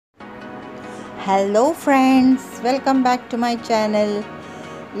Hello friends, welcome back to my channel.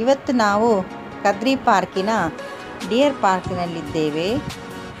 ಇವತ್ತು ನಾವು ಕದ್ರಿ ಪಾರ್ಕಿನ ಡಿಯರ್ ಪಾರ್ಕಿನಲ್ಲಿದ್ದೇವೆ.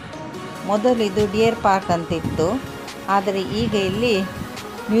 ಮೊದಲು ಇದು ಡಿಯರ್ ಪಾರ್ಕ್ ಅಂತಿತ್ತು, ಆದರೆ ಈಗ ಇಲ್ಲಿ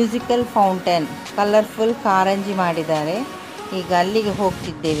ಮ್ಯೂಸಿಕಲ್ ಫೌಂಟೇನ್, ಕಲರ್ಫುಲ್ ಕಾರಂಜಿ ಮಾಡಿದ್ದಾರೆ. ಈಗ ಅಲ್ಲಿಗೆ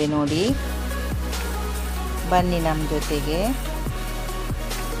ಹೋಗ್ತಿದ್ದೇವೆ ನೋಡಿ, ಬನ್ನಿ ನಮ್ಮ ಜೊತೆಗೆ.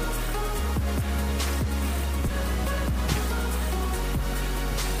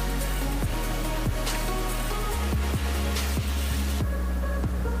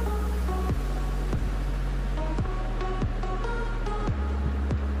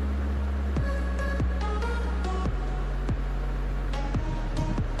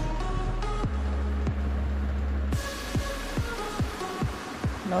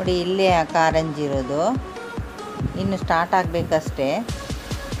 ನೋಡಿ, ಇಲ್ಲೇ ಆ ಕಾರಂಜಿ ಇರೋದು. ಇನ್ನು ಸ್ಟಾರ್ಟ್ ಆಗಬೇಕಷ್ಟೇ,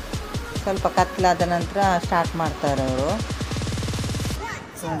 ಸ್ವಲ್ಪ ಕತ್ಲಾದ ನಂತರ ಸ್ಟಾರ್ಟ್ ಮಾಡ್ತಾರೆ ಅವರು.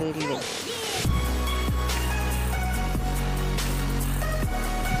 ನೋಡಿ, ಇಲ್ಲಿ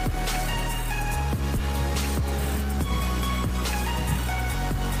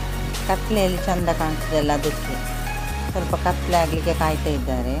ಕತ್ಲೆಯಲ್ಲಿ ಚಂದ ಕಾಣ್ತದಲ್ಲ, ಅದಕ್ಕೆ ಸ್ವಲ್ಪ ಕತ್ಲೆ ಆಗಲಿಕ್ಕೆ ಕಾಯ್ತಾ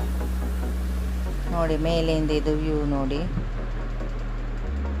ಇದ್ದಾರೆ. ನೋಡಿ, ಮೇಲಿಂದ ಇದು ವ್ಯೂ ನೋಡಿ.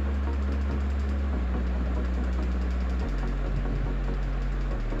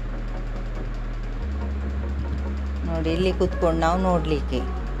 ನೋಡಿ, ಇಲ್ಲಿ ಕೂತ್ಕೊಂಡು ನಾವು ನೋಡಲಿಕ್ಕೆ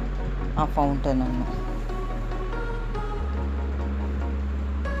ಆ ಫೌಂಟನನ್ನು.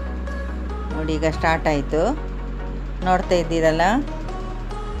 ನೋಡಿ, ಈಗ ಸ್ಟಾರ್ಟ್ ಆಯಿತು. ನೋಡ್ತಾ ಇದ್ದೀರಲ್ಲ,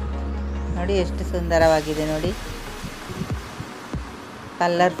 ನೋಡಿ ಎಷ್ಟು ಸುಂದರವಾಗಿದೆ ನೋಡಿ.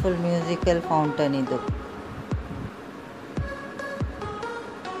 ಕಲರ್ಫುಲ್ ಮ್ಯೂಸಿಕಲ್ ಫೌಂಟನ್ ಇದು.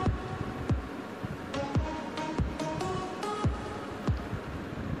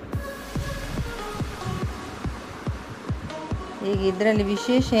 ಈಗ ಇದರಲ್ಲಿ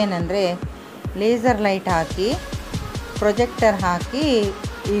ವಿಶೇಷ ಏನಂದರೆ, ಲೇಸರ್ ಲೈಟ್ ಹಾಕಿ, ಪ್ರೊಜೆಕ್ಟರ್ ಹಾಕಿ,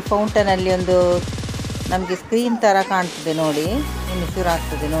 ಈ ಫೌಂಟನಲ್ಲಿ ಒಂದು ನಮಗೆ ಸ್ಕ್ರೀನ್ ಥರ ಕಾಣ್ತದೆ ನೋಡಿ. ಇನ್ನು ಶುರು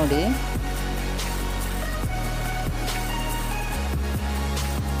ಆಗ್ತದೆ ನೋಡಿ.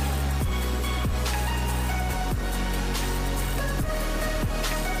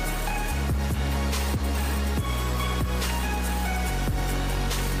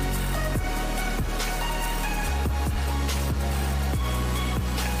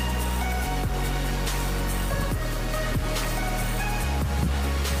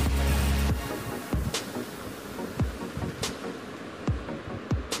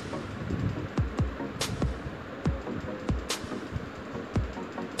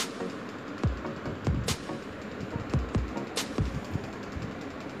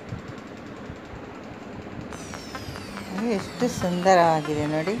 ಎಷ್ಟು ಸುಂದರವಾಗಿದೆ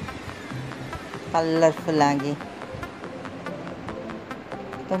ನೋಡಿ, ಕಲರ್ಫುಲ್ ಆಗಿ.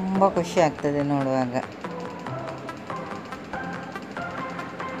 ತುಂಬ ಖುಷಿ ಆಗ್ತದೆ ನೋಡುವಾಗ.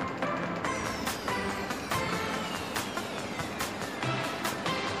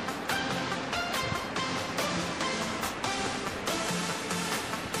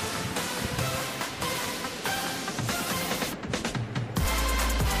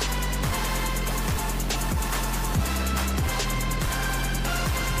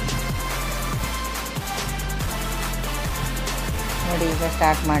 ನೋಡಿ, ಈಗ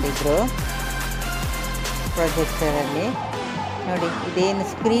ಸ್ಟಾರ್ಟ್ ಮಾಡಿದರು ಪ್ರೊಜೆಕ್ಟರಲ್ಲಿ. ನೋಡಿ, ಇದೇನು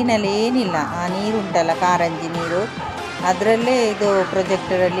ಸ್ಕ್ರೀನಲ್ಲಿ ಏನಿಲ್ಲ, ಆ ನೀರು ಉಂಟಲ್ಲ, ಕಾರಂಜಿ ನೀರು, ಅದರಲ್ಲೇ ಇದು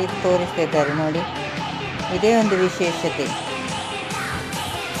ಪ್ರೊಜೆಕ್ಟರಲ್ಲಿ ತೋರಿಸ್ತಾ ಇದ್ದಾರೆ ನೋಡಿ. ಇದೇ ಒಂದು ವಿಶೇಷತೆ.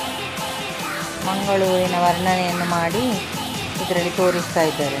 ಮಂಗಳೂರಿನ ವರ್ಣನೆಯನ್ನು ಮಾಡಿ ಇದರಲ್ಲಿ ತೋರಿಸ್ತಾ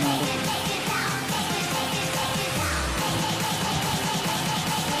ಇದ್ದಾರೆ ನೋಡಿ.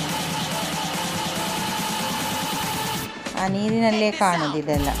 ಆ ನೀರಿನಲ್ಲೇ ಕಾಣೋದು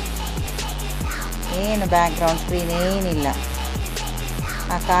ಇದೆಲ್ಲ, ಏನು ಬ್ಯಾಕ್ಗ್ರೌಂಡ್ ಸ್ಕ್ರೀನ್ ಏನಿಲ್ಲ,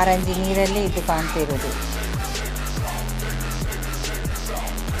 ಆ ಕಾರಂಜಿ ನೀರಲ್ಲೇ ಇದು ಕಾಣ್ತಿರೋದು.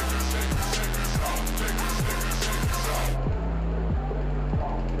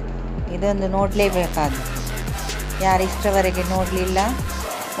 ಇದೊಂದು ನೋಡಲೇಬೇಕಾದ್ದು. ಯಾರು ಇಷ್ಟರವರೆಗೆ ನೋಡಲಿಲ್ಲ,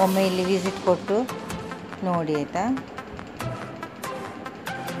 ಒಮ್ಮೆ ಇಲ್ಲಿ ವಿಸಿಟ್ ಕೊಟ್ಟು ನೋಡಿ ಆಯಿತಾ.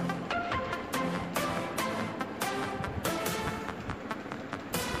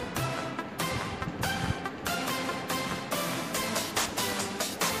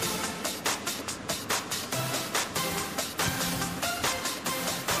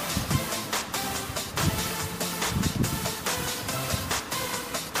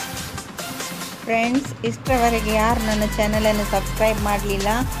 ಫ್ರೆಂಡ್ಸ್, ಇಷ್ಟರವರೆಗೆ ಯಾರು ನನ್ನ ಚಾನಲನ್ನು ಸಬ್ಸ್ಕ್ರೈಬ್ ಮಾಡಲಿಲ್ಲ,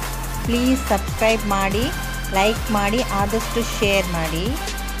 ಪ್ಲೀಸ್ ಸಬ್ಸ್ಕ್ರೈಬ್ ಮಾಡಿ, ಲೈಕ್ ಮಾಡಿ, ಆದಷ್ಟು ಶೇರ್ ಮಾಡಿ.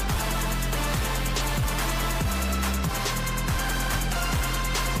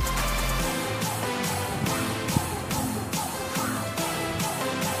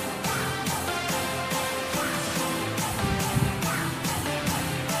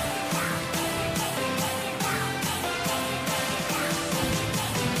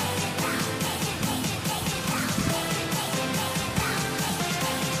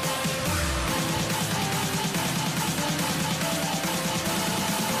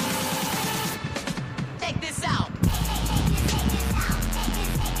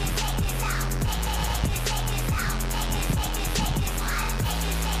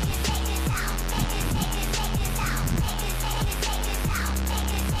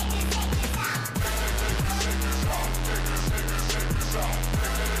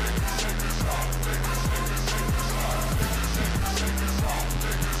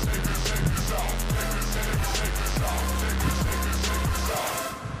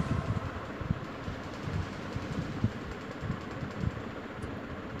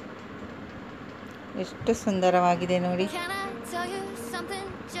 ಎಷ್ಟು ಸುಂದರವಾಗಿದೆ ನೋಡಿ,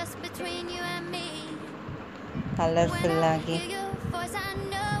 ಕಲರ್ಫುಲ್ ಆಗಿ.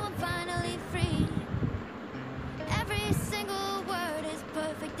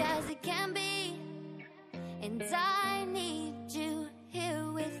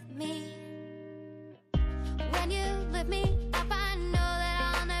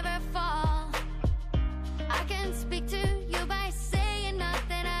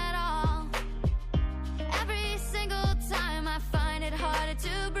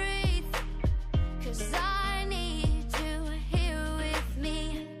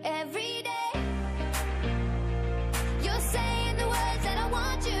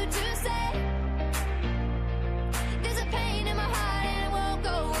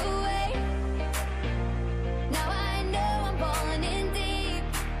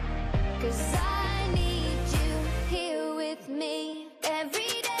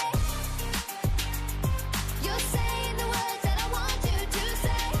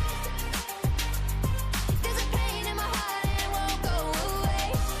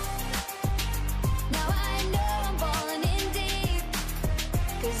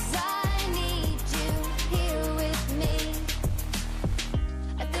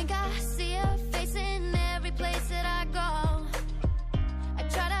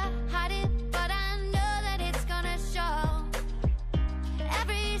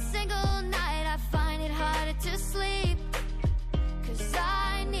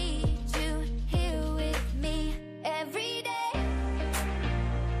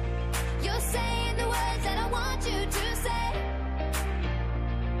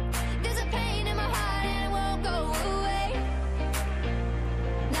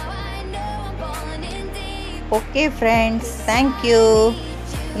 Okay friends, thank you.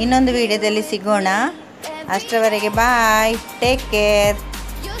 ಇನ್ನೊಂದು ವಿಡಿಯೋದಲ್ಲಿ ಸಿಗೋಣ. ಅಷ್ಟರವರೆಗೆ ಬಾಯ್, ಟೇಕ್ ಕೇರ್.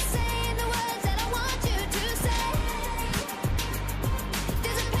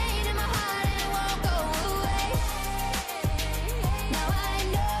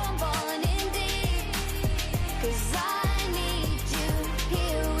 Cause